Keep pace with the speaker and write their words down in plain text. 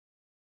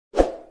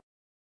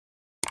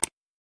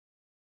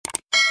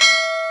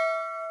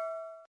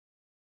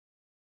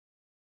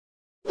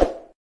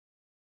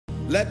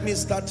Let me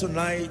start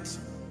tonight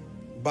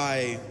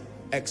by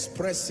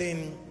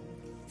expressing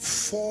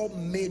 4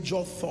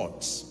 major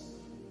thoughts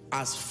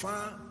as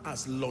far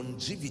as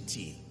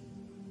longevity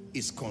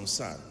is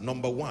concerned.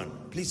 Number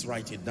 1, please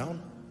write it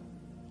down.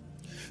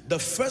 The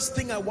first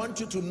thing I want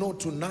you to know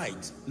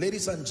tonight,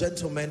 ladies and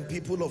gentlemen,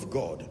 people of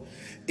God,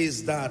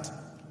 is that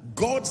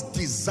God's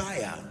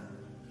desire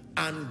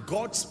and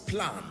God's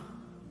plan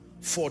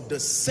for the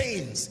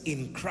saints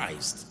in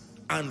Christ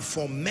and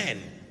for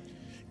men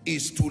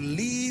is to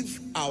live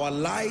our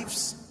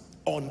lives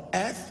on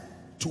earth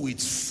to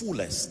its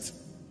fullest.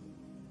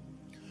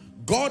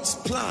 God's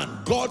plan,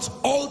 God's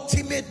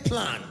ultimate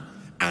plan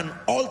and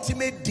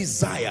ultimate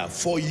desire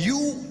for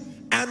you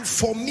and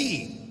for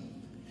me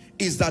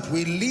is that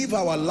we live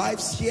our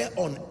lives here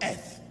on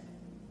earth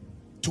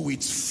to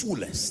its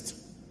fullest.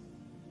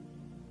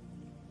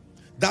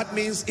 That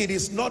means it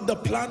is not the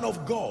plan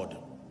of God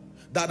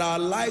that our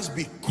lives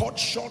be cut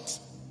short.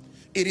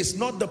 It is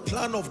not the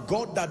plan of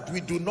God that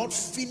we do not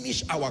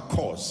finish our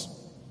course.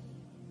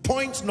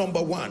 Point number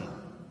 1,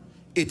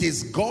 it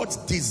is God's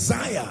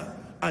desire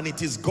and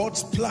it is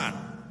God's plan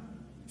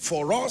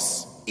for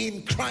us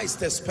in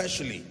Christ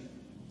especially,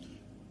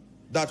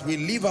 that we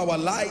live our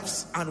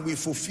lives and we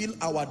fulfill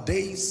our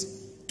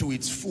days to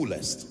its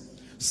fullest.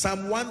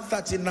 Psalm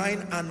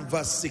 139 and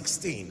verse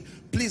 16.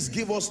 Please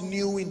give us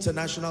New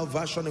International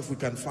Version if we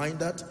can find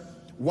that.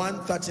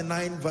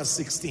 139 verse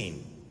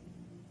 16.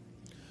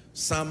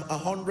 Psalm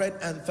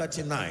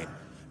 139.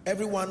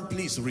 Everyone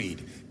please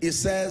read. It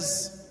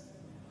says,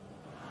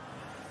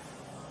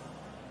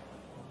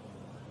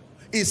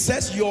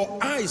 your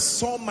eyes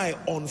saw my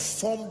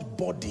unformed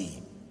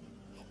body.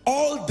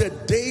 All the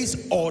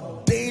days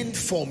ordained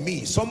for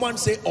me. Someone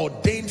say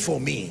ordained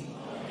for me.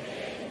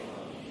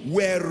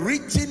 Were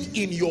written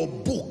in your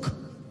book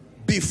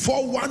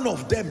before one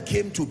of them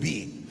came to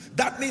be.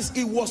 That means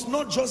it was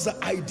not just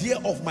the idea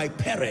of my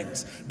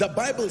parents. The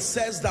Bible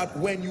says that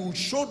when you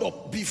showed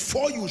up,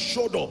 before you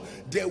showed up,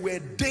 there were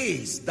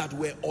days that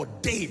were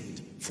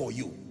ordained for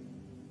you.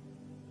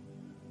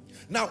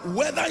 Now,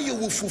 whether you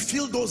will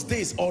fulfill those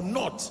days or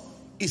not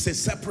is a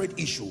separate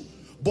issue.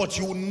 But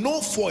you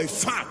know for a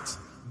fact,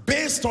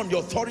 based on the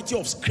authority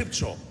of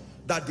Scripture,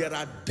 that there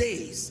are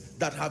days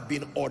that have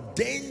been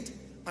ordained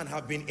and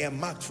have been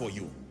earmarked for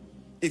you.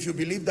 If you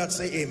believe that,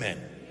 say amen.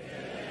 Amen.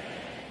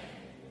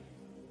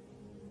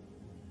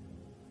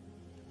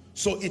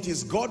 So it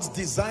is God's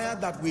desire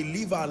that we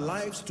live our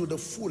lives to the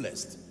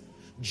fullest.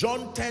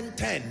 John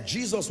 10:10,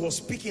 Jesus was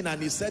speaking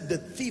and he said, the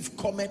thief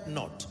cometh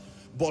not,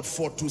 but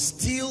for to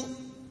steal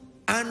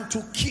and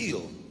to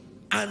kill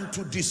and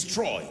to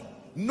destroy.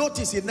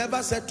 Notice he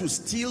never said to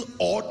steal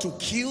or to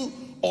kill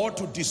or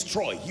to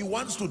destroy. He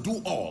wants to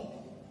do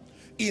all.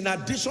 In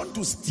addition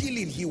to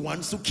stealing, he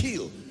wants to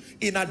kill.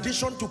 In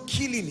addition to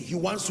killing, he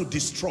wants to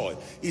destroy.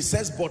 He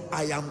says, but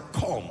I am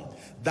come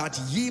that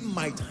ye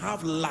might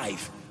have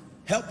life.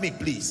 Help me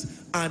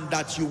please. And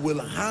that you will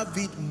have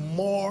it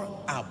more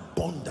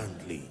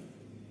abundantly.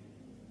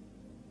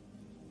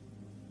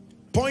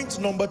 Point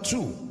number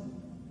 2.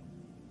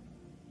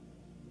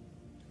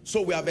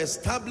 So we have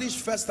established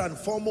first and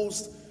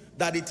foremost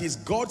that it is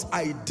God's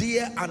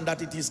idea and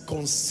that it is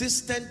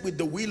consistent with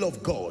the will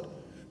of God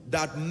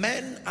that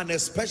men and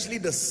especially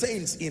the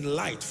saints in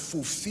light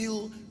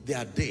fulfill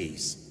their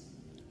days.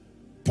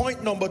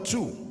 Point number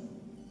 2.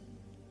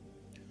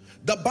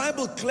 The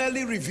Bible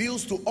clearly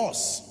reveals to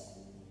us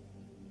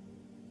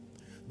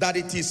that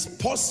it is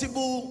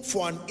possible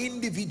for an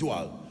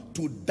individual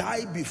to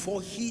die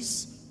before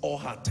his or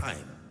her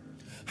time.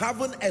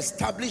 Having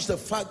established the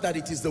fact that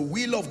it is the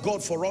will of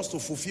God for us to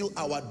fulfill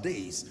our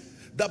days,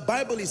 the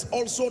Bible is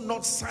also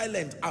not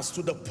silent as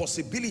to the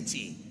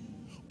possibility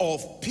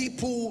of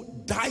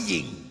people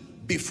dying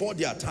before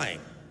their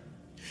time.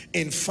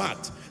 In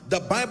fact,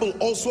 the Bible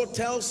also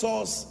tells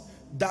us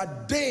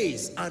that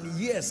days and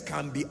years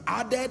can be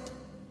added,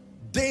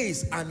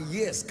 days and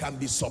years can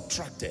be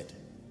subtracted.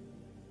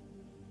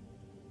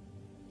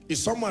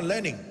 Is someone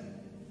learning?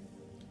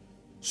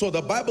 So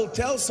the Bible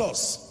tells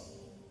us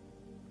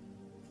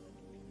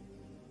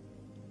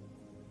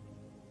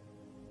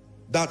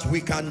that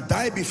we can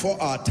die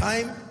before our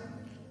time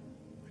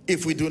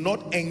if we do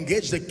not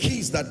engage the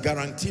keys that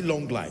guarantee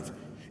long life.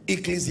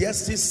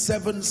 Ecclesiastes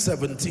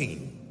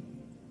 7:17.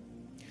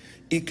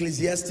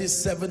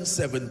 Ecclesiastes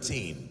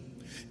 7:17.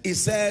 It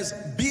says,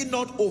 be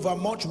not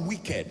overmuch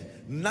wicked,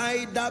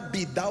 neither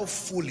be thou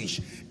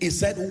foolish. It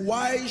said,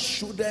 why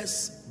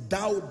shouldest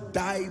thou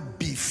die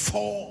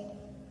before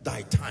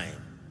thy time?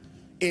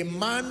 A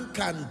man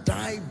can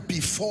die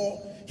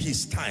before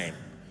his time.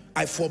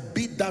 I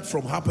forbid that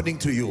from happening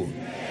to you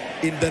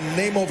in the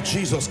name of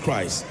Jesus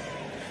Christ.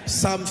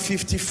 Psalm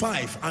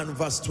 55 and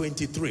verse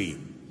 23.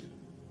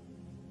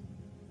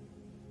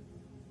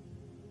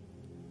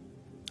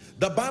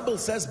 The Bible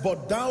says,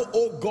 but thou,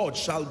 O God,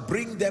 shall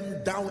bring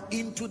them down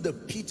into the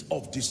pit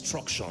of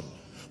destruction.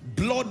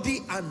 Bloody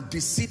and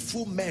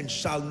deceitful men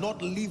shall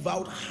not live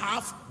out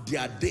half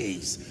their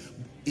days.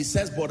 It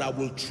says, but I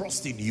will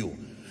trust in you.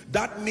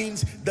 That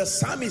means the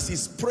psalmist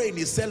is praying.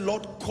 He said,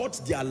 Lord,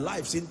 cut their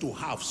lives into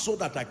half so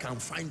that I can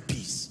find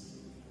peace.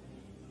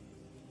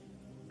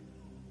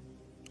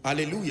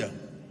 Hallelujah.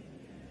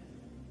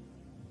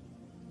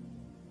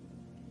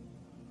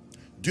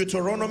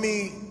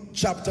 Deuteronomy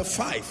chapter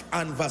 5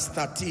 and verse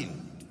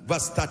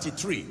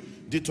 33.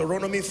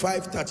 Deuteronomy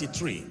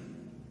 5:33.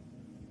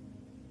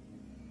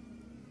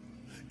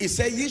 It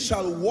says, ye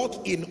shall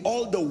walk in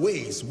all the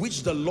ways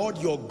which the Lord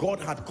your God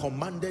had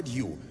commanded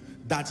you,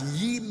 that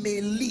ye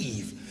may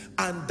live,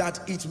 and that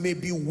it may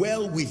be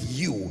well with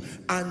you,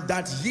 and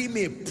that ye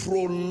may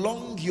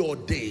prolong your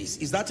days.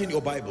 Is that in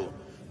your Bible?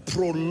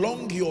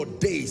 Prolong your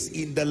days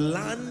in the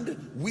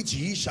land which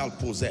ye shall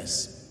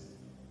possess.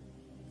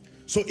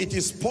 So it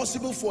is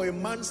possible for a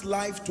man's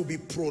life to be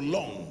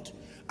prolonged,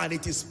 and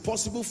it is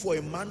possible for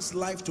a man's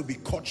life to be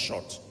cut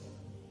short.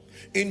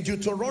 In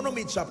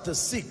Deuteronomy chapter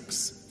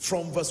 6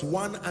 from verse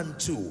 1 and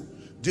 2,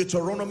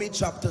 Deuteronomy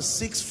chapter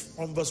 6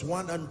 from verse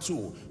 1 and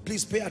 2,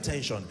 please pay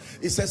attention.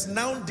 It says,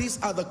 now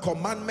these are the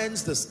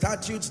commandments, the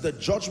statutes, the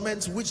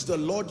judgments which the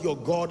Lord your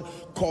God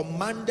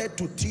commanded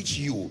to teach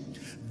you,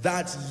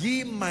 that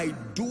ye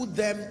might do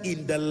them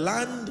in the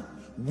land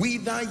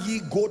whither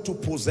ye go to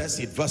possess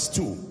it. Verse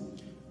 2.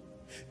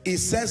 It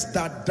says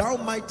that thou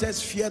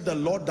mightest fear the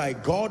Lord thy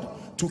God,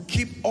 to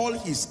keep all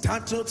his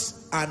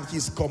statutes and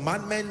his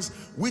commandments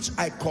which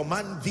I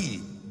command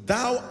thee,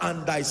 thou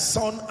and thy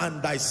son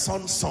and thy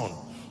son's son,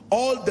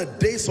 all the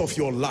days of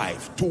your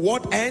life. To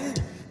what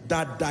end?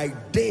 That thy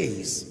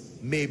days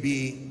may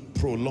be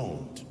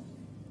prolonged.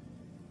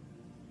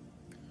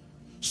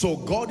 So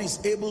God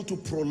is able to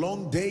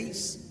prolong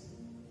days,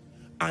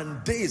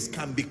 and days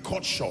can be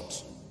cut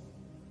short.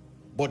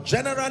 But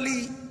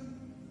generally,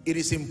 it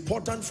is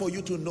important for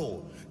you to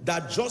know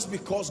that just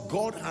because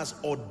God has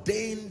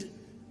ordained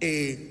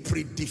a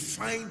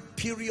predefined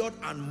period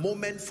and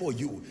moment for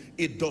you,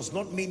 it does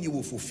not mean you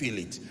will fulfill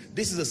it.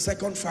 This is the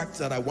second fact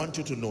that I want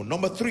you to know.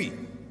 Number 3,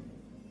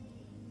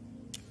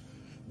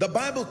 the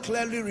Bible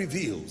clearly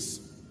reveals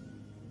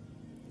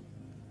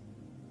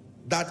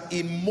that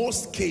in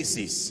most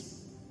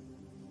cases,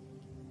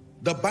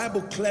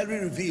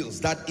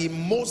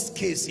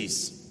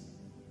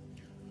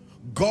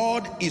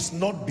 God is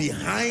not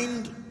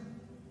behind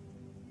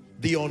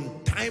the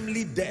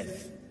untimely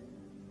death,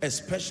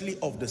 especially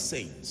of the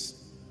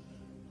saints.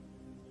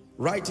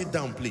 Write it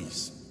down,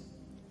 please.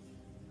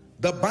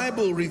 The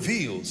Bible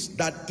reveals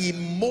that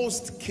in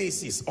most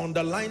cases,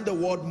 underline the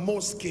word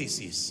most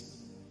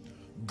cases,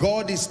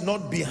 God is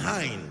not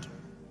behind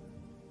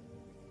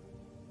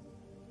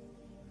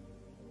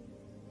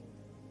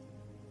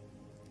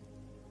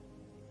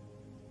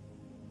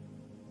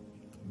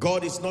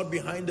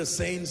the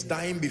saints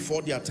dying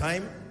before their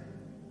time.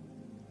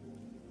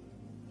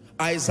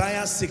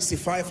 Isaiah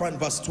 65 and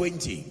verse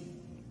 20.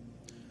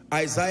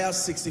 Isaiah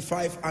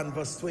 65 and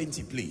verse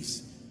 20,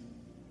 please.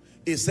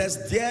 It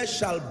says, there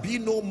shall be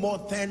no more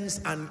thence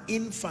an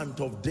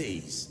infant of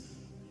days,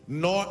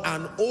 nor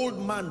an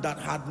old man that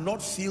had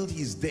not filled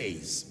his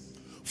days.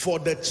 For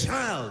the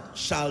child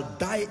shall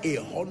die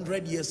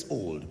 100 years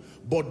old,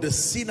 but the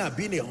sinner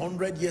being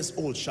 100 years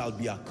old shall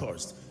be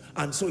accursed.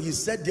 And so he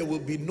said there will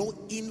be no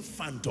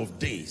infant of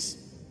days.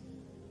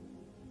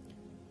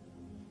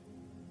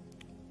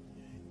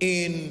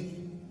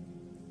 In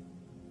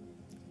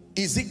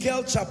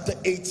Ezekiel chapter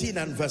 18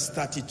 and verse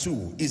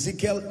 32,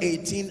 Ezekiel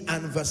 18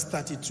 and verse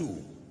 32,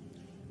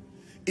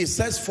 it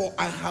says, for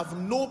I have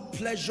no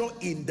pleasure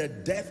in the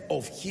death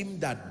of him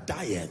that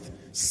dieth,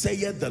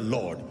 saith the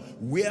Lord.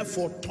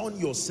 Wherefore turn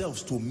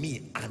yourselves to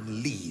me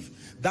and live.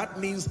 That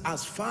means,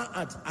 as far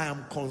as I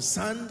am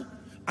concerned,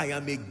 I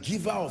am a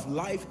giver of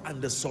life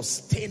and the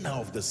sustainer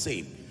of the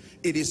same.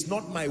 It is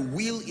not my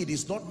will, it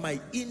is not my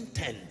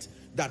intent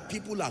that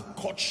people are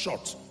cut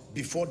short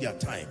before their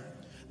time.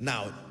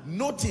 Now,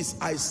 notice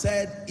I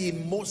said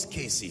in most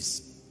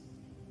cases.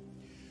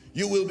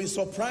 You will be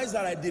surprised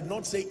that I did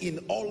not say in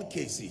all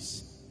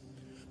cases,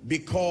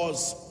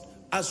 because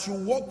as you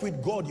walk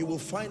with God, you will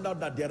find out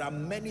that there are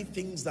many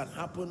things that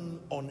happen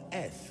on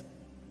earth.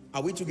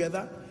 Are we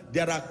together?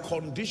 There are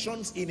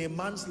conditions in a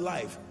man's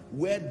life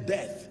where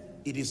death,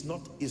 it is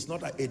not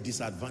a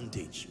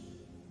disadvantage.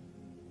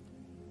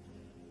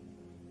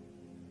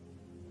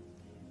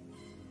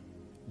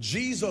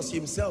 Jesus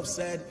himself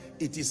said,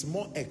 it is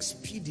more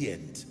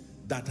expedient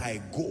that I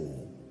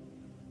go.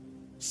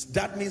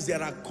 That means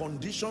there are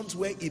conditions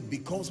where it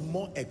becomes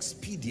more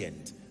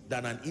expedient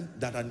that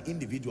an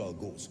individual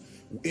goes.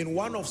 In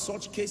one of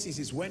such cases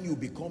is when you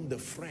become the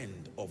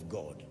friend of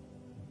God.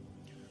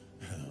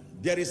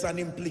 There is an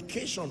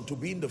implication to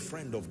being the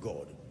friend of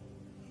God.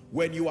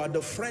 When you are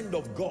the friend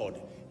of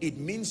God, it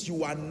means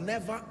you are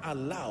never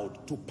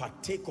allowed to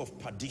partake of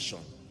perdition.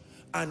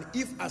 And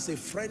if as a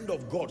friend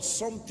of God,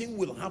 something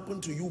will happen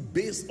to you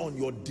based on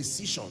your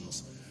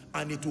decisions,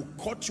 and it will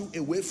cut you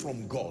away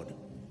from God,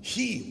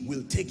 he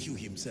will take you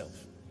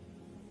himself,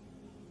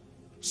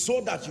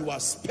 so that you are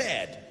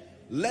spared.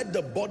 Let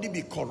the body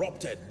be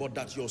corrupted, but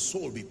that your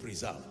soul be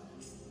preserved.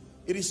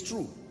 It is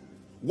true.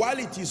 While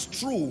it is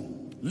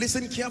true,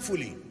 listen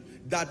carefully,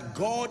 that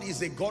God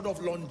is a God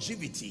of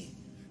longevity,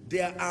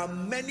 there are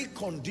many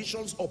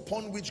conditions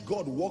upon which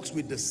God works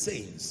with the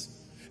saints,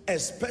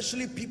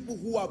 especially people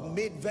who have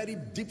made very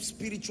deep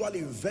spiritual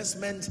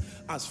investment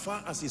as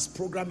far as his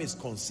program is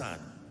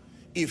concerned.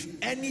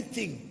 If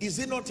anything, is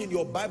it not in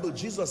your Bible,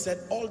 Jesus said,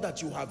 all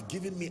that you have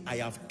given me I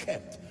have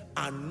kept,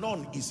 and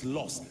none is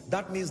lost.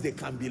 That means they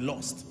can be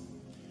lost.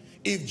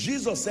 If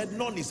Jesus said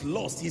none is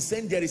lost, he's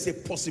saying there is a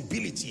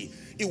possibility.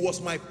 It was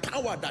my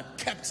power that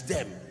kept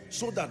them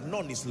so that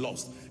none is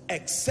lost,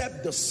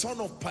 except the son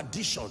of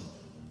perdition.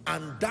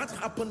 And that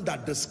happened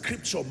that the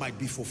scripture might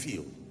be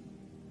fulfilled.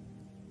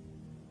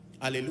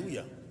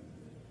 Hallelujah.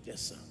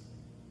 Yes, sir.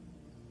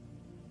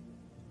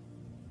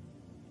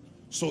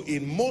 So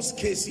in most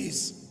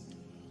cases,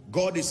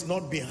 God is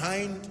not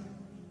behind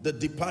the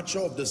departure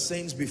of the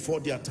saints before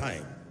their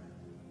time.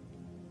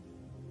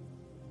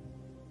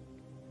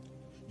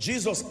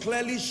 Jesus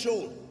clearly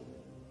showed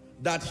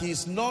that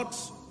he's not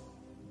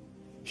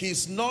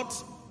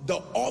the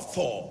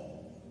author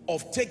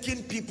of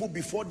taking people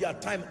before their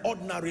time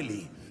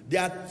ordinarily.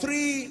 There are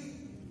 3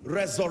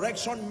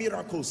 resurrection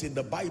miracles in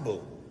the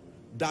Bible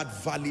that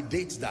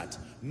validates that.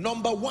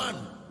 Number 1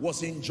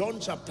 was in John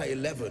chapter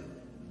 11,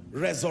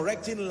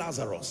 resurrecting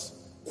Lazarus.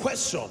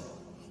 Question: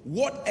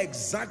 what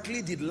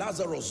exactly did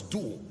Lazarus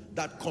do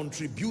that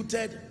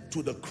contributed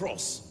to the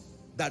cross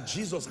that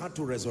Jesus had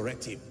to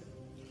resurrect him?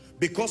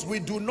 Because we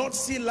do not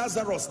see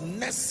Lazarus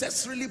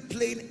necessarily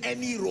playing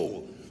any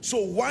role. So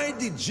why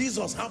did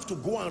Jesus have to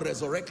go and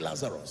resurrect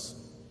Lazarus?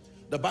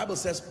 The Bible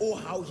says, oh,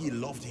 how he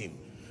loved him.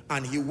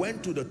 And he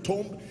went to the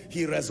tomb,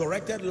 he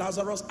resurrected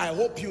Lazarus. I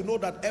hope you know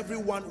that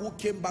everyone who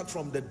came back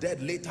from the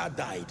dead later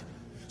died.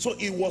 So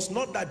it was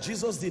not that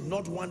Jesus did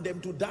not want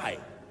them to die.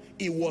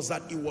 It was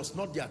that it was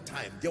not their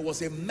time. There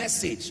was a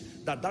message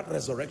that that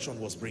resurrection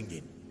was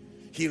bringing.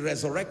 He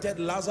resurrected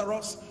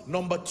Lazarus.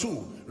 Number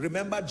 2,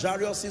 remember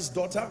Jairus'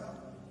 daughter?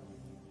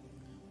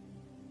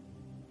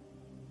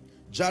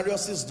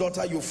 Jairus'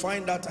 daughter, you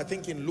find that I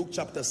think in Luke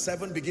chapter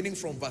 7, beginning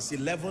from verse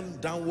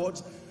 11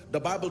 downwards. The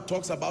Bible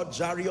talks about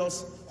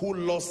Jairus who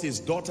lost his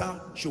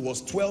daughter. She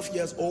was 12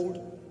 years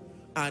old,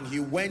 and he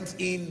went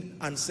in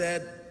and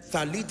said,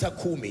 Talitha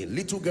kumi,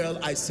 little girl,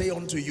 I say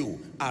unto you,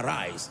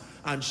 arise.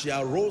 And she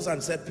arose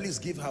and said, please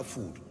give her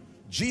food.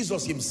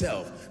 Jesus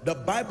himself, the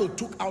Bible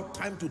took out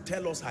time to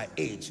tell us her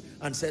age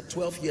and said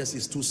 12 years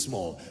is too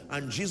small.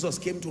 And Jesus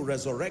came to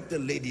resurrect the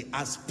lady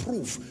as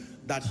proof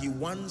that he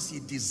wants, he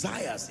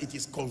desires, it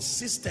is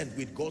consistent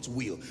with God's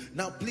will.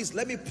 Now please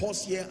let me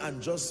pause here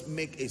and just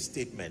make a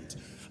statement.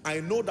 I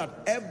know that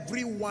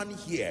everyone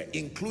here,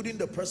 including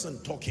the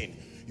person talking,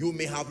 you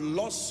may have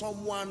lost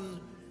someone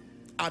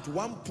at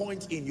one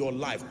point in your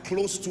life,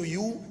 close to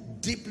you,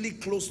 deeply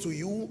close to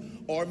you,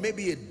 or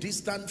maybe a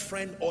distant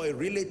friend or a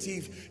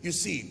relative. You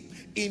see,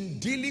 in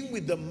dealing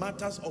with the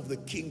matters of the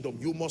kingdom,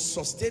 you must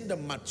sustain the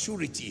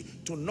maturity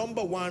to,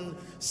 number 1,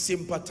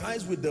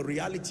 sympathize with the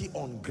reality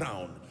on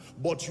ground,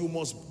 but you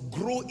must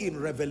grow in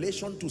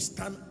revelation to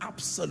stand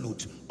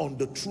absolute on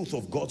the truth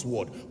of God's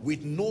word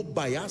with no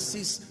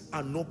biases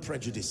and no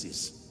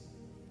prejudices.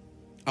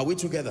 Are we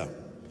together?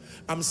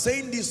 I'm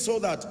saying this so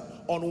that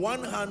on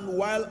one hand,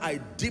 while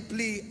I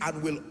deeply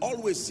and will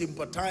always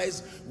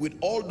sympathize with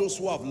all those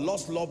who have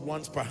lost loved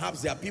ones,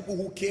 perhaps there are people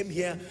who came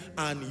here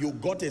and you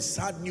got a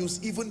sad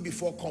news even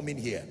before coming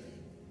here.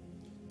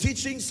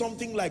 Teaching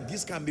something like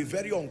this can be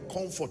very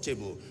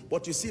uncomfortable,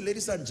 but you see,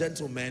 ladies and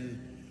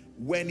gentlemen,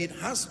 when it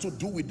has to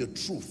do with the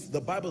truth,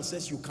 the Bible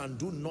says you can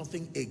do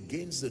nothing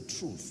against the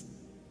truth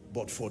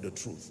but for the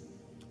truth.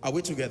 Are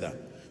we together?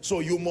 So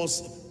you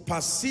must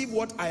perceive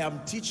what I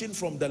am teaching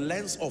from the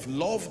lens of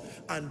love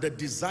and the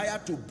desire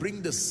to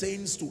bring the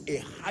saints to a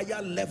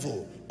higher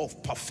level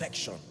of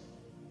perfection.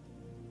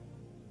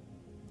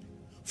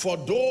 For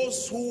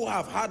those who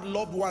have had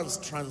loved ones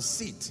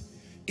transit,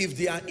 if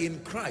they are in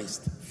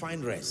Christ,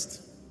 find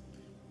rest.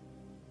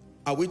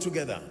 Are we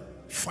together?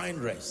 Find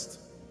rest.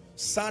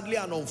 Sadly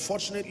and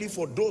unfortunately,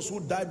 for those who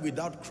died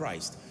without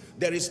Christ,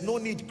 there is no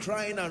need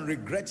crying and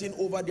regretting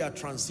over their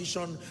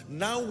transition.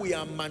 Now we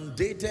are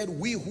mandated,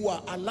 we who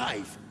are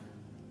alive.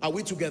 Are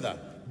we together?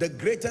 The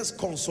greatest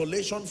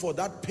consolation for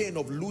that pain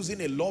of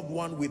losing a loved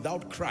one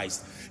without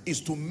Christ is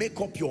to make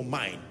up your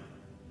mind.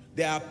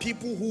 There are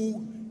people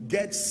who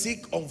get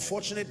sick,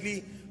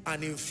 unfortunately,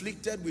 and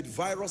inflicted with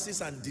viruses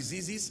and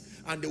diseases,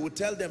 and they will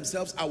tell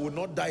themselves, I will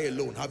not die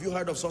alone. Have you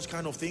heard of such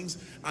kind of things?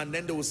 And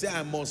then they will say,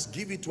 I must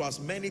give it to as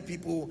many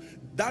people.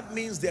 That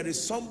means there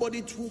is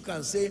somebody who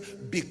can say,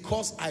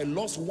 because I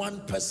lost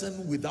one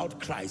person without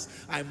Christ,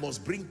 I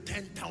must bring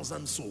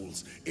 10,000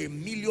 souls,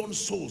 1,000,000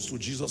 souls to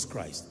Jesus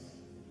Christ.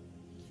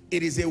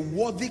 It is a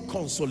worthy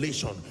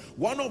consolation.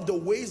 One of the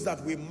ways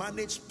that we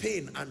manage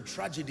pain and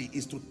tragedy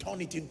is to turn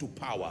it into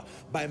power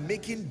by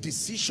making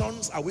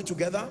decisions, are we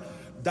together,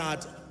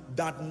 that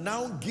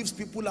now gives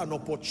people an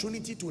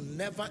opportunity to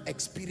never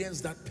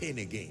experience that pain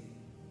again.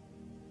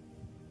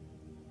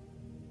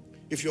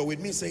 If you're with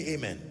me, say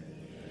amen.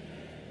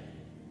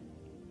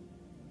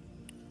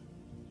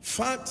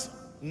 Fact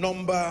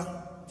number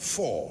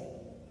 4.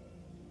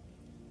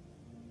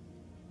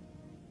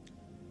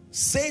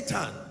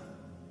 Satan,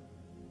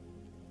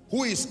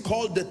 who is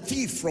called the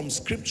thief from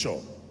scripture,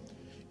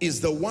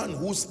 is the one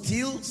who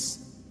steals,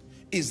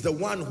 is the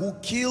one who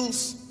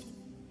kills,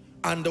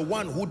 and the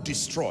one who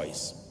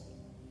destroys.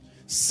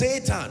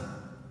 Satan,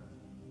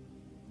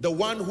 the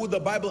one who the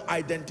Bible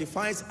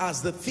identifies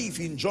as the thief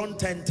in John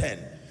 10:10,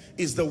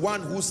 is the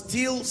one who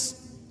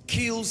steals,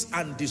 kills,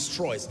 and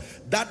destroys.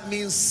 That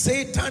means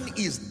Satan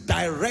is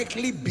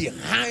directly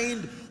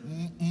behind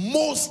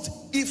most,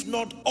 if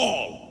not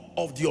all,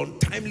 of the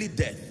untimely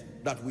death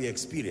that we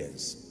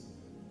experience.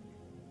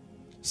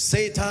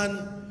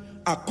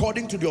 Satan,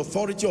 according to the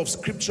authority of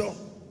scripture,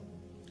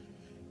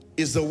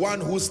 is the one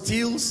who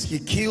steals, he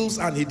kills,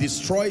 and he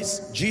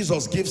destroys.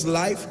 Jesus gives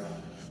life.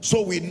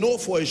 So we know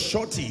for a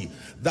surety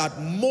that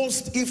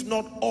most, if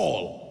not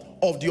all,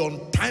 of the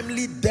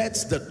untimely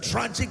deaths, the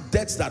tragic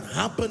deaths that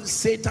happen,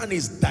 Satan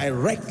is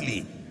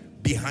directly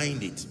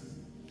behind it.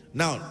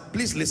 Now,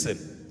 please listen.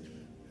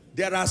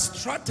 There are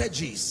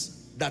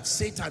strategies that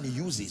Satan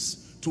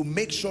uses to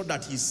make sure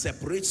that he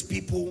separates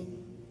people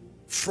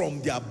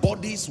from their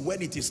bodies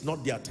when it is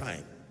not their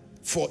time.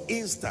 For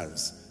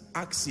instance,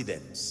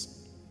 accidents.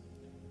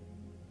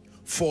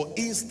 For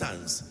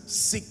instance,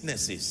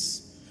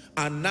 sicknesses.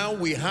 And now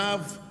we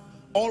have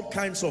all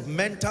kinds of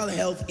mental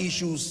health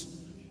issues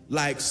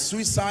like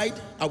suicide.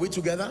 Are we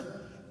together?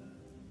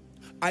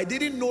 I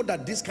didn't know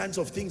that these kinds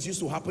of things used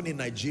to happen in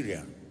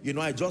Nigeria. You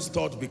know, I just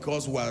thought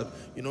because, well,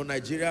 you know,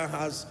 Nigeria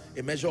has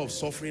a measure of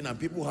suffering and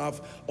people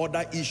have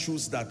other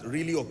issues that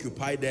really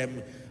occupy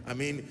them. I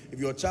mean, if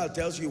your child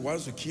tells you he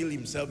wants to kill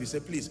himself, you say,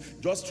 please,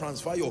 just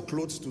transfer your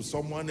clothes to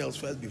someone else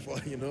first before,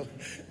 you know,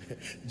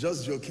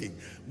 just joking.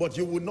 But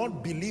you would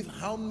not believe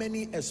how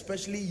many,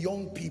 especially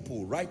young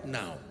people right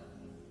now,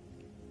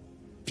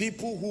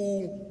 people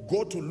who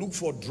go to look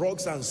for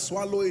drugs and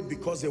swallow it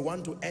because they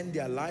want to end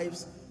their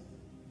lives.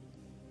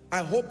 I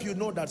hope you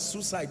know that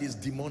suicide is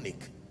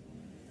demonic.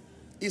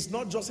 It's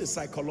not just a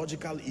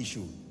psychological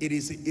issue. It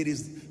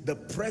is the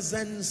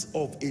presence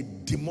of a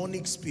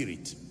demonic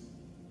spirit.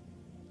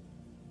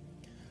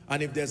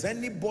 And if there's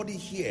anybody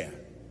here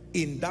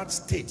in that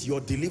state, your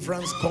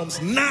deliverance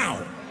comes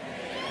now.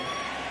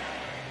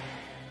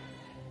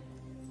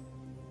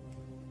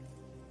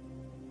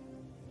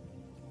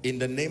 In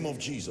the name of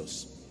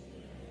Jesus.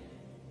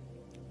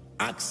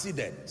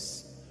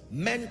 Accidents,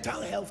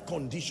 mental health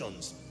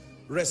conditions.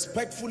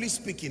 Respectfully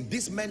speaking,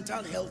 this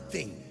mental health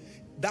thing,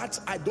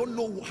 I don't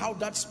know how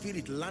that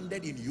spirit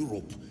landed in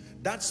Europe.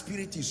 That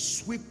spirit is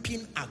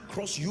sweeping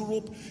across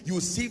Europe.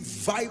 You see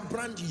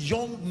vibrant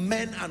young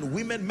men and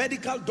women.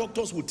 Medical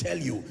doctors will tell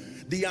you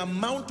the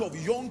amount of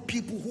young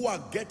people who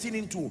are getting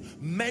into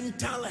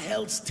mental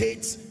health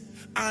states,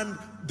 and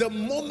the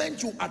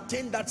moment you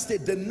attain that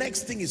state, the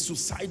next thing is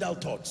suicidal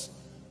thoughts.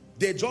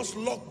 They just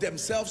lock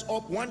themselves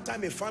up. One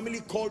time a family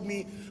called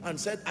me and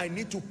said, I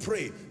need to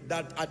pray,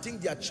 that I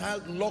think their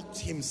child locked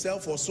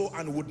himself or so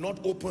and would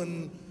not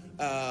open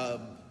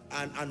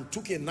and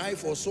took a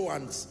knife or so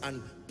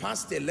and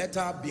passed a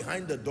letter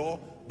behind the door.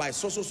 By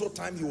so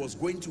time he was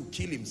going to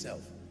kill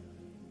himself.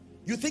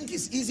 You think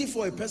it's easy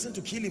for a person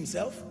to kill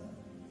himself?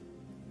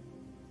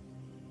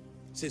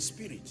 It's a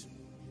spirit.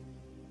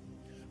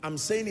 I'm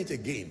saying it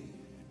again.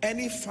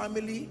 Any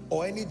family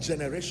or any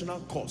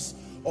generational cause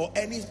or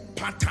any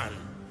pattern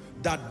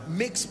that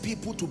makes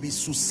people to be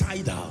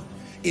suicidal,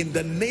 in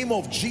the name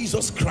of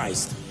Jesus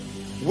Christ,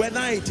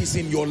 whether it is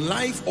in your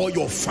life or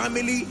your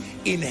family,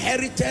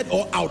 inherited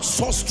or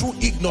outsourced through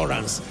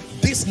ignorance,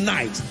 this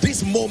night,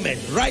 this moment,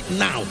 right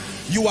now,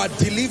 you are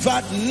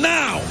delivered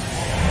now.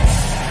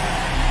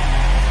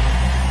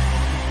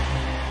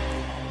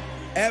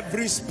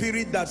 Every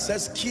spirit that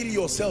says kill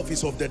yourself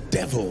is of the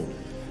devil.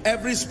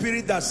 Every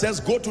spirit that says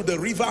go to the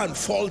river and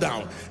fall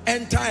down,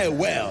 enter a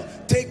well,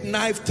 take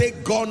knife,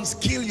 take guns,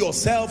 kill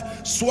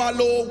yourself,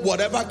 swallow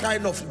whatever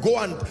kind of, go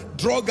and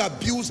drug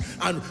abuse,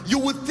 and you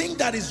would think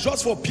that is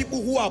just for people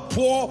who are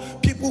poor,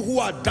 people who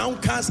are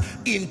downcast.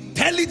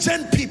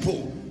 Intelligent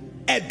people,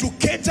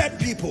 educated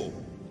people,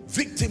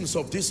 victims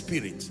of this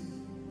spirit.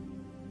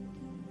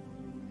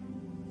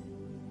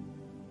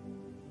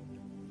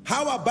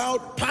 How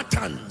about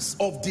patterns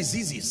of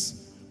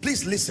diseases?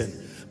 Please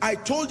listen. I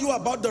told you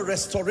about the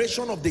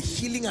restoration of the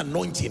healing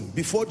anointing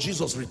before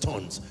Jesus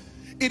returns.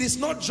 It is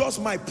not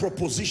just my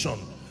proposition.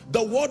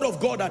 The word of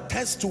God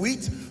attests to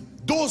it.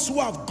 Those who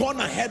have gone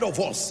ahead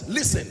of us,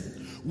 listen,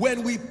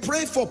 when we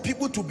pray for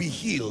people to be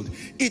healed,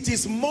 it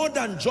is more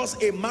than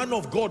just a man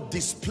of God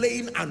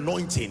displaying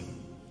anointing.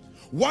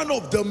 One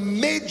of the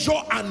major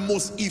and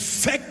most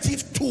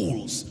effective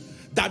tools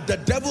that the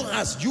devil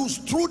has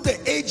used through the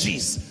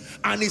ages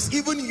and is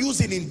even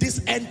using in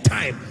this end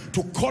time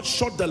to cut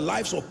short the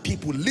lives of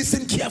people,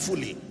 listen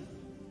carefully,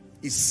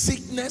 is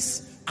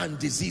sickness and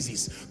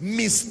diseases.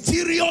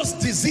 Mysterious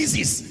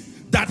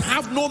diseases that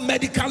have no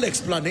medical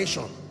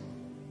explanation.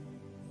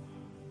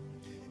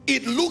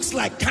 It looks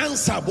like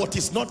cancer, but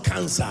it's not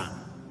cancer.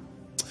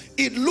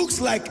 It looks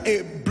like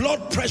a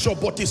blood pressure,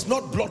 but it's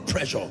not blood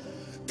pressure.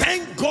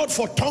 Thank God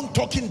for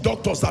tongue-talking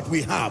doctors that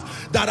we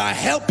have that are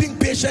helping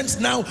patients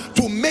now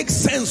to make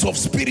sense of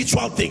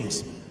spiritual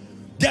things.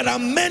 There are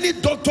many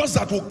doctors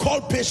that will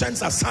call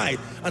patients aside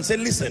and say,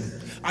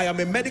 listen, I am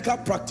a medical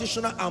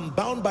practitioner. I'm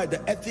bound by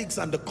the ethics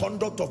and the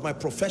conduct of my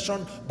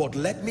profession, but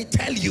let me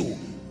tell you,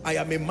 I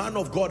am a man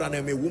of God and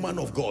I'm a woman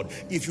of God.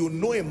 If you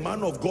know a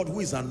man of God who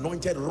is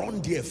anointed,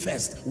 run there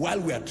first while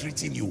we are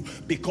treating you,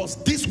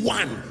 because this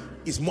one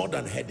is more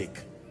than headache.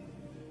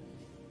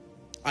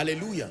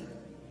 Hallelujah.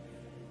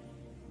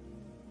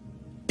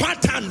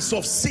 Patterns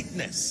of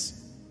sickness,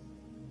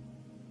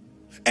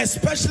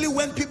 especially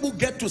when people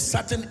get to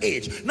certain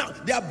age. Now,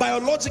 there are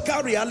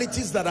biological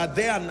realities that are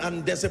there,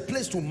 and there's a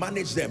place to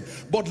manage them.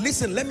 But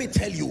listen, let me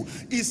tell you,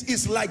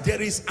 it's like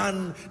there is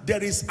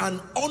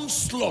an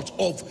onslaught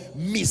of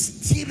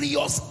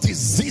mysterious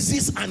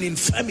diseases and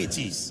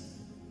infirmities.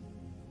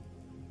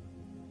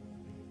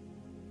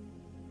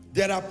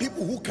 There are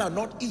people who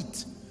cannot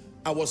eat.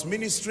 I was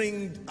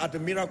ministering at the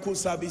miracle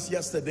service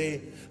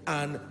yesterday,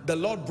 and the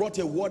Lord brought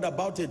a word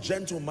about a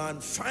gentleman,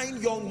 fine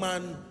young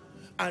man.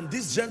 And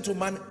this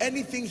gentleman,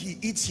 anything he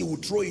eats, he will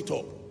throw it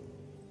up.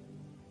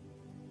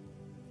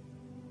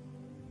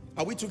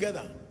 Are we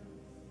together?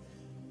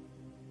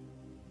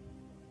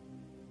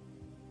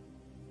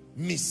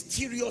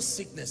 Mysterious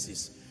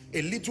sicknesses.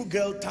 A little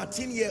girl,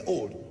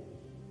 13-year-old,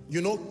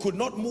 you know, could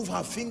not move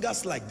her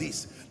fingers like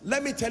this.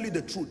 Let me tell you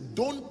the truth.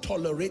 Don't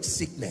tolerate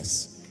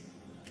sickness.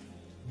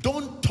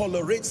 Don't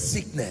tolerate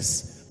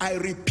sickness. I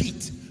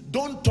repeat,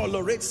 don't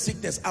tolerate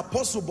sickness.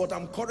 Apostle, but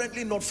I'm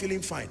currently not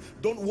feeling fine.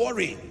 Don't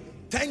worry.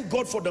 Thank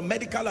God for the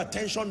medical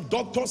attention.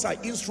 Doctors are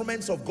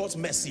instruments of God's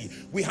mercy.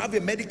 We have a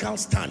medical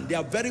stand. They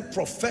are very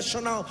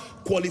professional,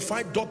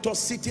 qualified doctors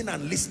sitting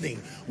and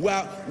listening.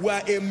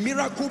 We're a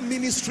miracle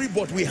ministry,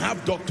 but we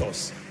have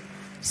doctors.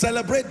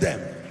 Celebrate them.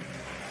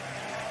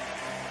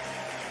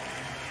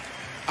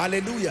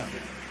 Hallelujah.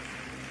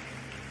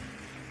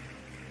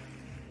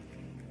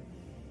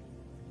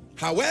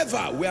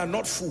 However, we are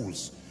not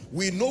fools.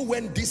 We know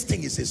when this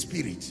thing is a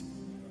spirit.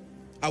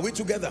 Are we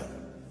together?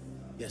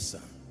 Yes, sir.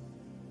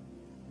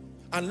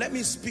 And let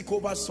me speak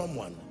over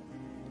someone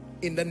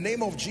in the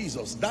name of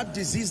Jesus. That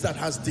disease that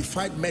has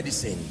defied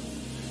medicine,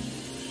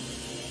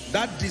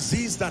 that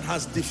disease that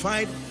has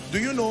defied, do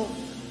you know,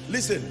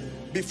 listen,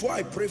 before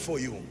I pray for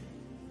you,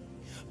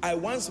 I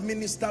once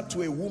ministered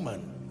to a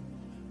woman.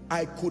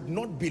 I could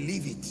not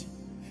believe it.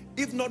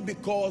 If not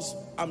because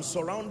I'm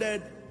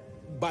surrounded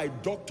by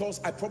doctors,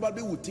 I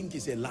probably would think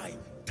it's a lie.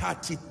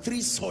 33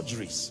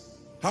 surgeries.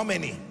 How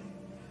many?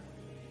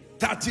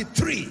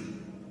 33.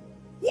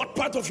 What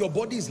part of your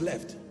body is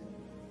left?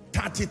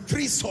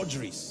 33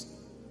 surgeries.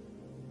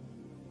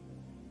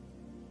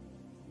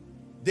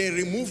 They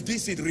remove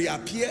this, it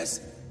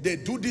reappears. They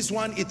do this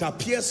one, it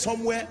appears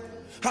somewhere.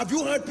 Have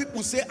you heard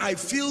people say, I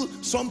feel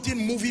something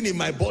moving in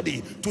my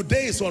body?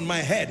 Today is on my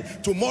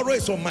head, tomorrow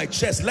is on my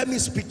chest. Let me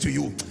speak to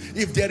you.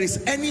 If there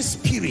is any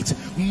spirit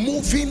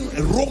moving,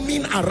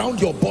 roaming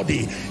around your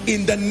body,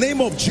 in the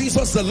name of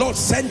Jesus, the Lord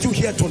sent you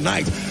here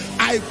tonight.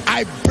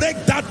 I break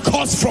that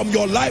curse from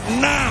your life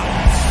now.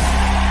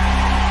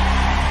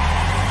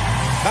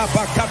 I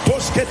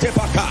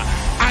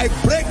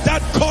break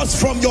that curse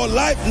from your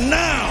life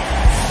now.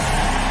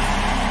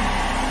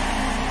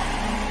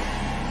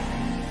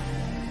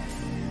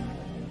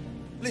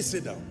 Please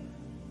sit down.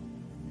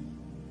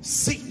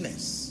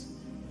 Sickness.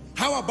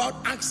 How about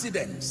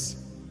accidents?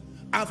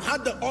 I've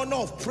had the honor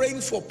of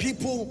praying for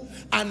people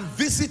and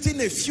visiting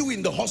a few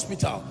in the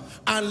hospital.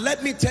 And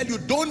let me tell you,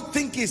 don't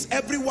think it's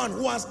everyone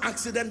who has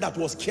accident that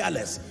was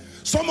careless.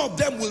 Some of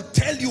them will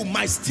tell you,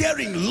 my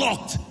steering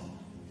locked.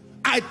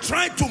 I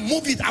tried to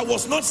move it, I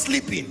was not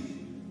sleeping.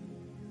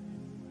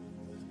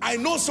 I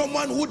know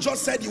someone who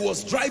just said he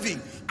was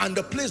driving and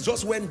the place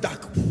just went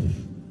dark,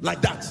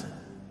 like that.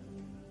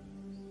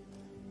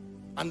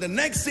 And the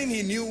next thing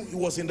he knew, he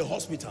was in the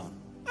hospital.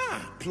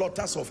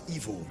 Plotters of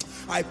evil.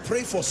 I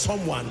pray for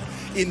someone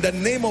in the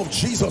name of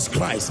Jesus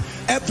Christ.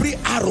 Every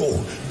arrow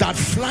that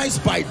flies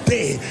by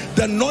day,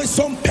 the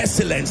noisome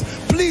pestilence,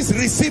 please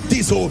receive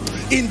this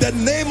in the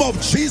name of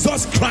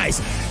Jesus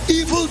Christ.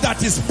 Evil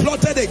that is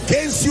plotted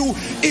against you,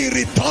 it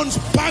returns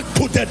back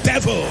to the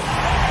devil.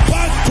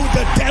 Back to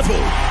the devil.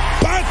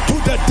 Back to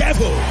the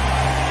devil.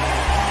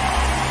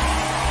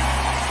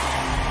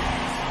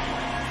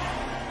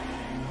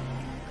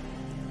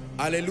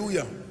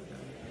 Hallelujah.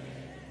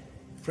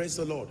 Praise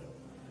the Lord.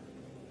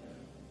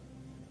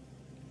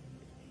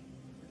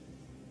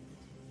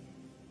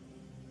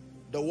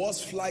 The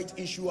worst flight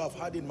issue I've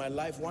had in my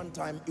life, one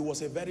time, it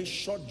was a very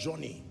short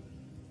journey.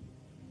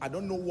 I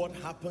don't know what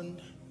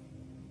happened.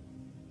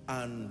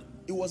 And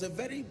it was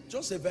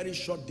just a very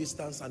short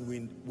distance, and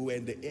we were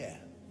in the air.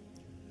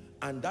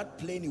 And that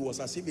plane, it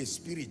was as if a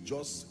spirit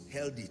just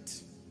held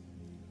it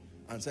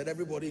and said,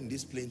 everybody in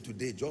this plane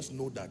today, just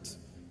know that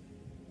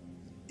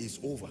it's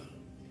over.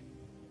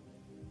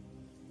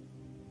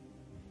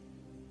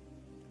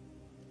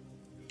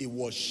 It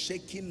was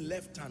shaking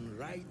left and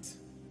right.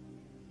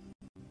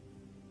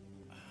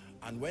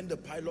 And when the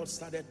pilot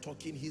started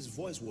talking, his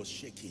voice was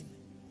shaking.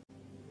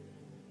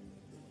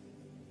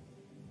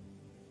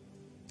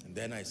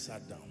 Then I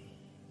sat down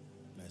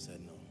and I said,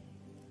 no,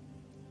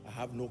 I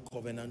have no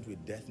covenant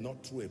with death,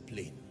 not through a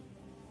plane.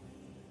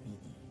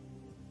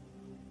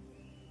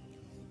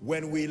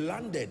 When we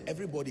landed,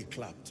 everybody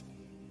clapped.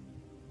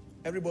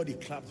 Everybody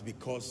clapped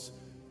because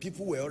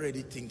people were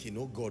already thinking,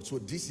 oh God, so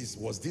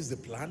was this the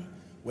plan?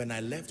 When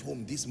I left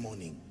home this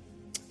morning,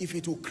 if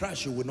it will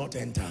crash, you will not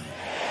enter.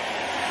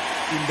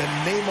 In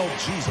the name of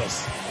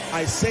Jesus,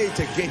 I say it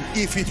again,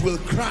 if it will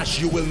crash,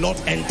 you will not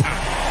enter.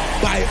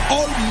 By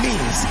all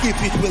means, if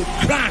it will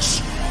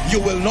crash, you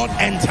will not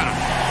enter.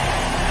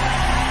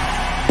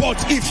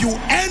 But if you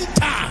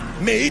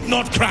enter, may it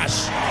not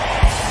crash.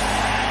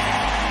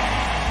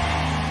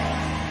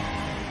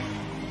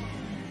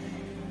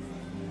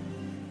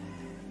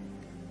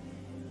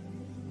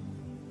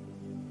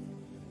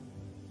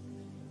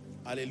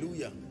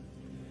 Hallelujah.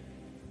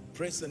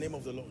 Praise the name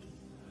of the Lord.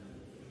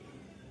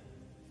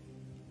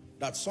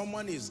 That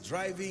someone is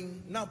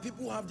driving. Now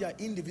people have their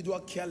individual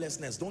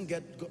carelessness. Don't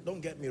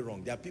get me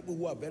wrong. There are people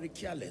who are very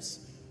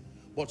careless.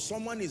 But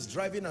someone is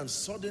driving and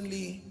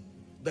suddenly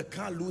the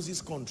car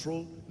loses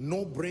control.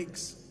 No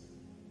brakes.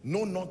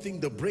 No nothing.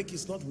 The brake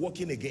is not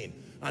working again.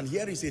 And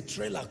here is a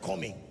trailer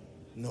coming.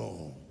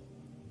 No.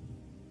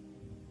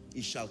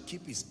 He shall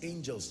keep his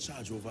angels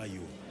charge over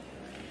you.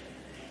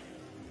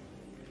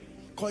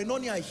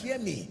 Koinonia, hear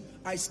me.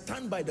 I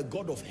stand by the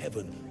God of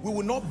heaven. We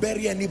will not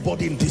bury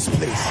anybody in this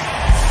place.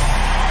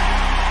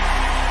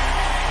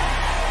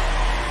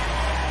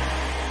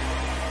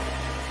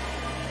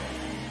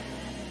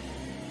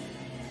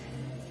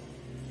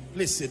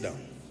 Please sit down.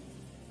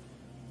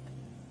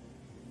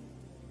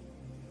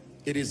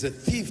 It is a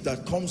thief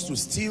that comes to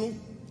steal,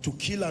 to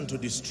kill, and to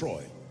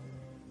destroy.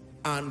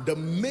 And the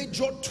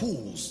major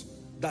tools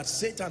that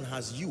Satan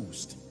has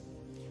used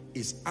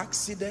is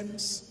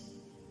accidents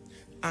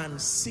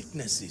and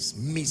sicknesses,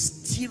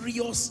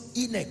 mysterious,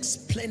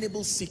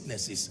 inexplainable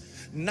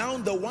sicknesses. Now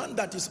the one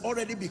that is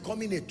already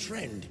becoming a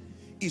trend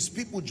is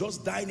people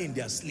just dying in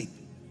their sleep.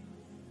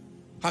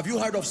 Have you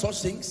heard of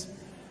such things?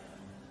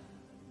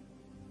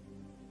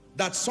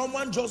 That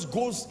someone just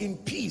goes in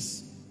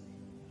peace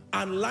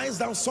and lies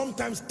down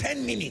sometimes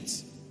 10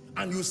 minutes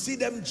and you see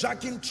them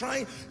jacking,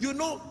 trying. You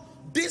know,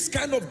 this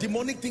kind of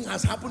demonic thing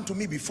has happened to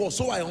me before,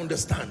 so I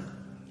understand.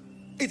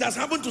 It has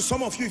happened to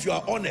some of you if you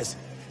are honest.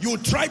 You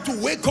try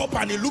to wake up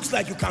and it looks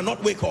like you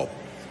cannot wake up.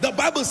 The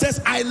Bible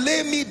says, I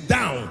lay me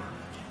down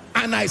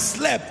and I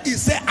slept. It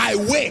said, I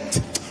waked.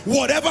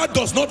 Whatever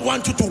does not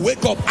want you to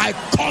wake up, I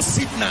curse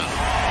it now.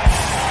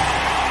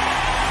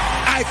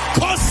 I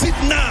curse it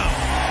now.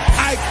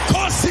 I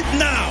curse it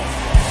now.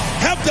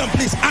 Help them,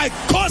 please. I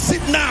curse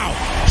it now.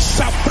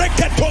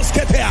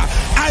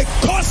 I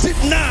curse it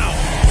now.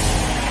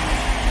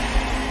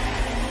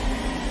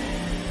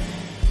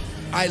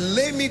 I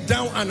lay me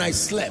down and I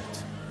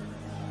slept.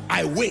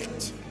 I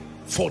waked,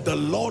 for the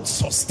Lord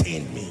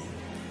sustained me.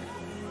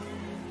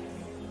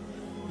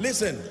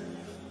 Listen,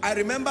 I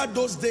remember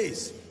those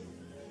days.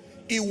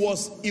 It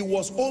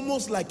was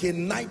almost like a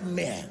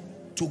nightmare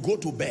to go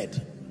to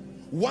bed.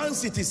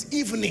 Once it is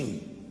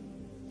evening,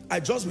 I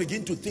just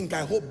begin to think,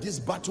 I hope this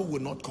battle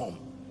will not come.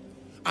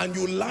 And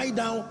you lie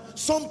down.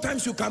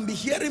 Sometimes you can be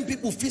hearing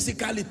people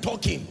physically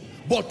talking,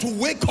 but to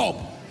wake up,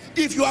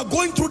 if you are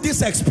going through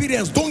this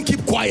experience, don't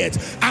keep quiet.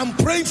 I'm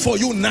praying for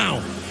you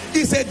now.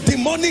 It's a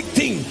demonic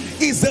thing.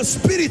 It's the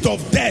spirit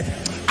of death.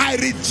 I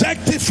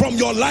reject it from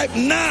your life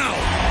now.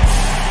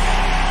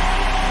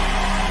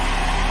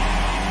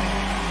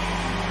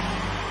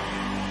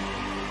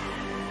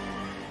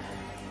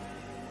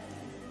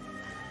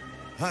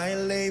 I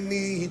lay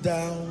me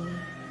down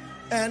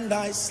and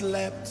I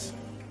slept.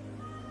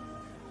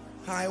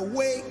 I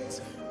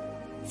waked,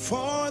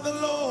 for the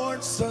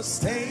Lord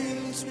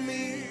sustains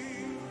me.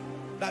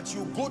 That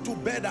you go to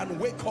bed and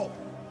wake up.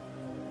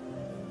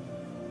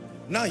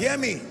 Now hear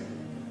me.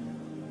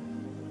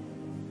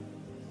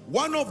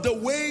 One of the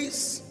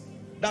ways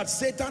that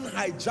Satan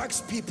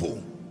hijacks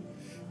people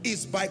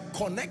is by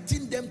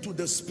connecting them to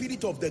the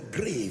spirit of the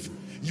grave,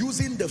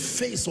 using the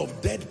face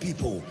of dead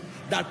people.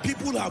 That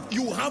people have,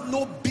 you have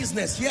no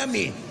business. Hear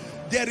me.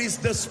 There is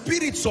the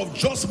spirits of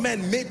just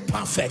men made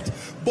perfect,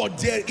 but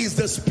there is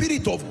the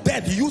spirit of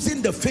death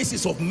using the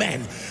faces of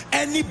men.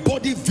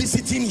 Anybody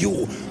visiting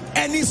you,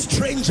 any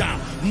stranger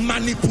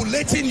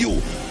manipulating you,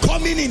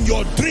 coming in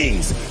your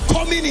dreams,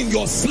 coming in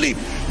your sleep,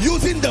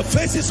 using the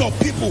faces of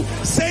people,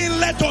 saying,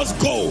 let us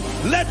go,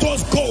 let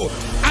us go.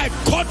 I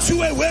cut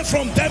you away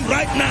from them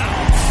right now.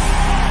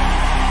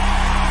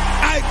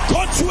 I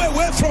cut you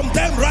away from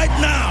them right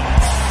now.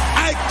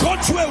 I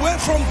cut you away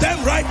from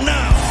them right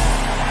now.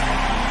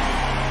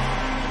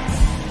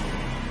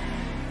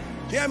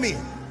 Hear me.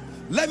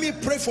 Let me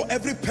pray for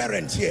every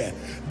parent here.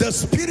 The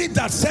spirit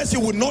that says you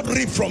will not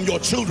reap from your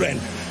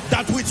children,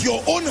 that with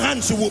your own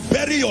hands you will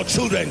bury your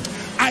children,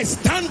 I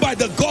stand by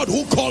the God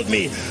who called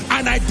me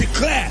and I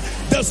declare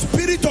the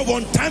spirit of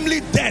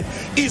untimely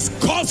death is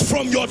caused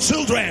from your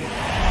children.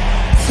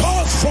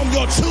 Caused from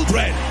your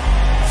children.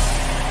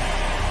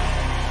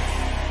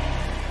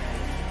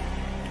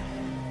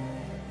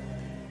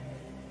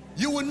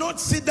 You will not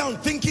sit down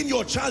thinking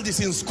your child is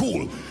in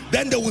school,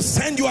 then they will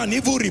send you an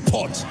evil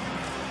report.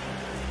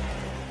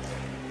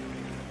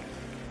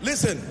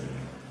 Listen,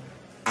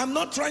 I'm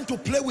not trying to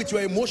play with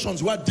your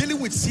emotions. We are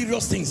dealing with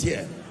serious things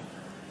here.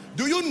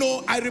 Do you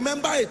know, I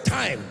remember a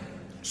time,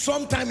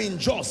 sometime in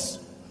Jos,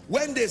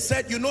 when they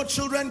said, you know,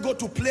 children go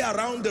to play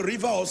around the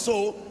river or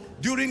so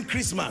during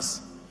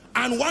Christmas.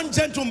 And one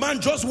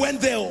gentleman just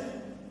went there,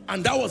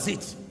 and that was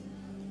it.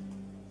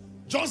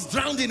 Just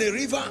drowned in a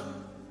river.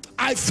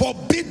 I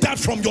forbid that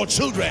from your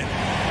children.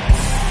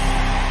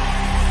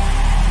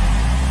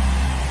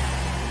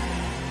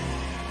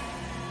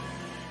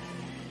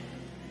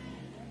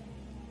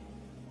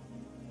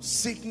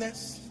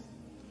 Sickness,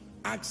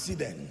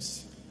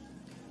 accidents,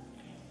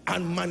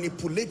 and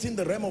manipulating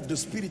the realm of the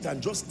spirit and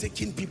just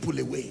taking people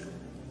away.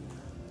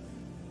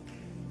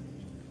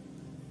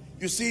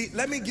 You see,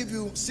 let me give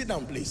you, sit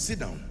down please, sit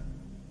down.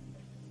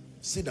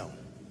 Sit down.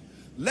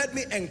 Let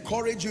me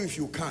encourage you if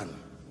you can.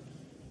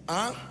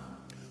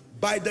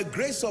 By the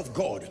grace of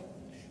God,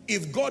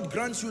 if God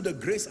grants you the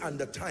grace and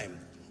the time,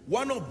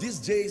 one of these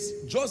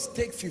days, just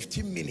take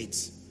 15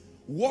 minutes,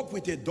 walk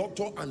with a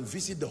doctor and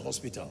visit the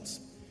hospitals.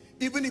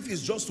 Even if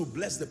it's just to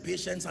bless the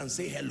patients and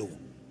say hello.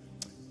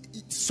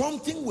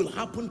 Something will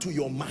happen to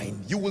your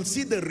mind. You will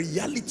see the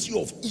reality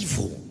of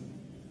evil.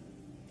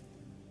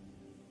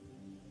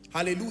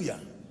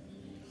 Hallelujah.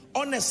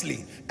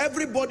 Honestly,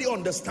 everybody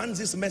understands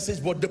this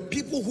message, but the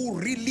people who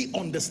really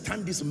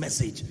understand this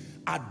message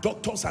are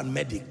doctors and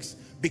medics,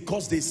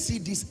 because they see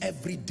this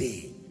every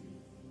day.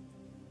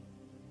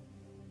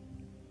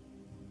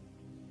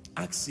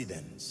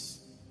 Accidents.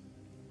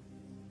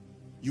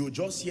 You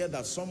just hear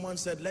that someone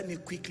said, let me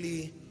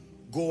quickly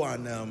go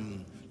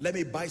and let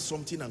me buy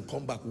something and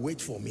come back,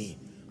 wait for me.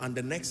 And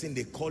the next thing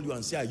they call you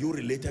and say, are you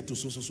related to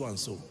so, so, so and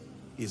so?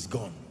 He's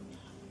gone.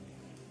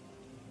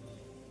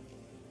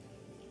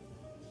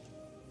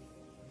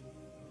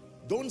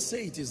 Don't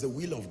say it is the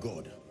will of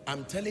God.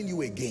 I'm telling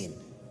you again,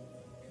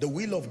 the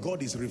will of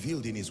God is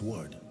revealed in His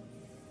word.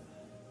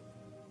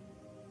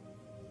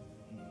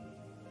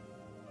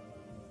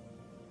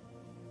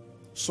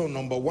 So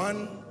number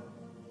one,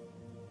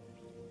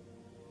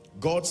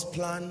 God's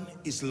plan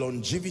is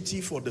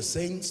longevity for the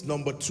saints.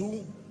 Number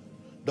two,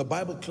 the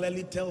Bible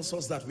clearly tells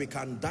us that we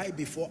can die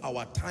before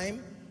our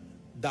time,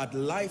 that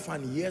life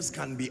and years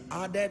can be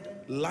added,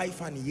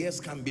 life and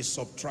years can be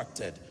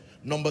subtracted.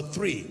 Number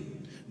three,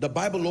 the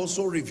Bible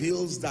also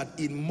reveals that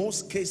in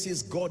most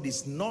cases, God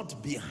is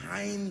not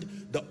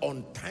behind the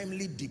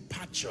untimely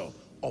departure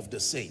of the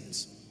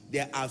saints.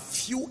 There are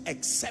few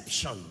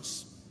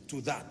exceptions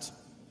to that.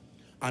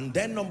 And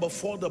then number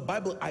four, the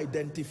Bible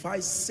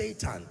identifies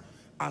Satan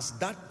as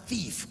that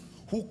thief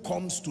who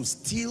comes to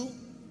steal,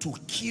 to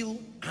kill,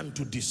 and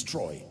to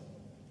destroy.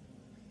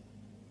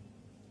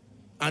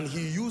 And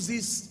he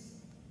uses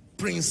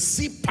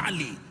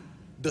principally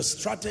the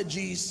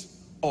strategies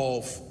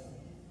of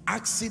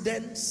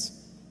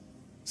accidents,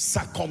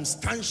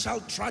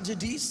 circumstantial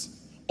tragedies,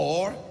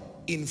 or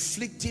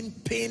inflicting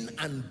pain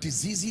and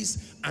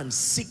diseases and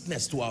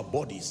sickness to our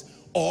bodies,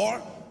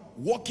 or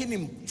walking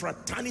in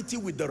fraternity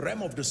with the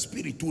realm of the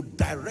spirit to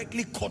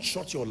directly cut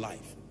short your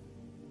life.